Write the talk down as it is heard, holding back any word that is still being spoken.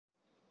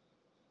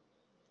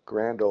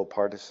Grand Old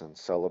Partisan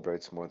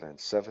celebrates more than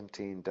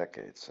 17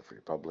 decades of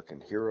Republican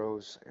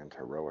heroes and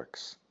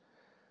heroics.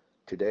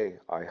 Today,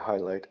 I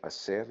highlight a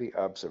savvy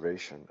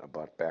observation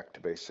about back to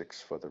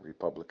basics for the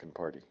Republican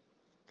Party.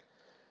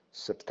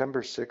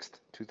 September 6,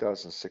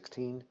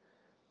 2016,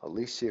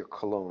 Alicia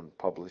Colon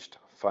published,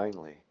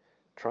 "Finally,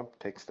 Trump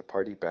takes the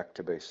party back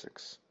to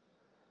basics."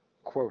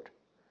 Quote,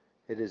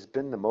 "It has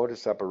been the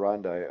modus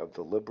operandi of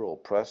the liberal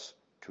press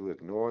to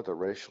ignore the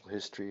racial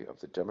history of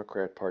the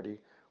Democrat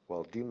Party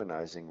while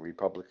demonizing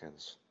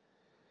Republicans.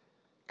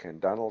 Can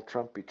Donald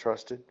Trump be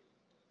trusted?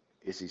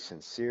 Is he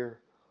sincere?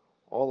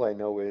 All I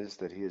know is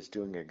that he is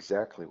doing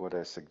exactly what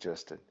I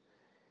suggested.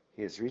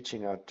 He is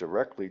reaching out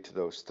directly to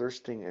those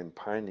thirsting and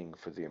pining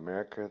for the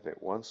America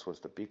that once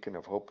was the beacon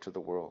of hope to the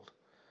world.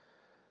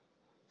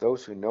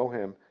 Those who know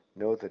him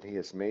know that he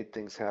has made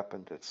things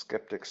happen that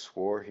skeptics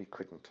swore he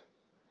couldn't.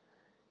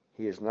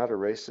 He is not a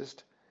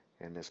racist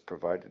and has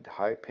provided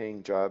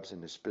high-paying jobs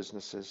in his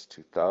businesses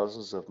to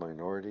thousands of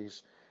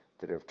minorities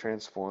that have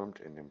transformed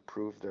and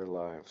improved their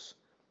lives.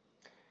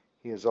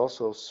 He has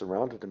also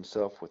surrounded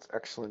himself with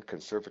excellent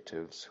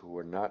conservatives who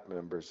were not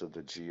members of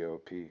the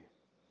GOP.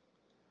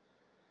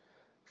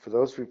 For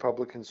those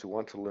Republicans who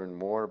want to learn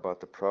more about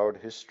the proud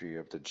history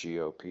of the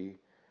GOP,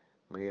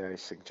 may I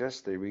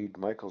suggest they read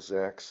Michael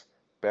Zach's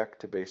Back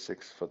to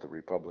Basics for the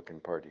Republican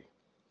Party.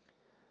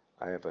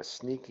 I have a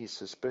sneaky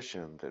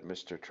suspicion that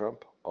Mr.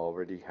 Trump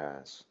already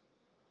has.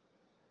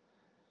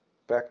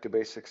 Back to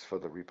Basics for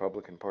the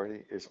Republican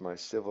Party is my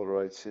civil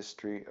rights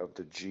history of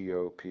the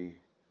GOP.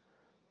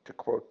 To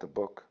quote the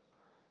book,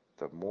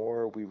 "The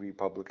more we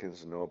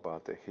Republicans know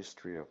about the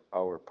history of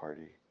our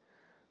party,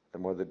 the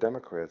more the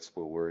Democrats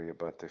will worry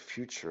about the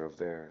future of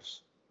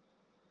theirs."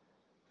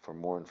 For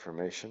more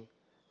information,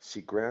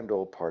 see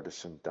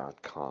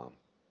grandoldpartisan.com.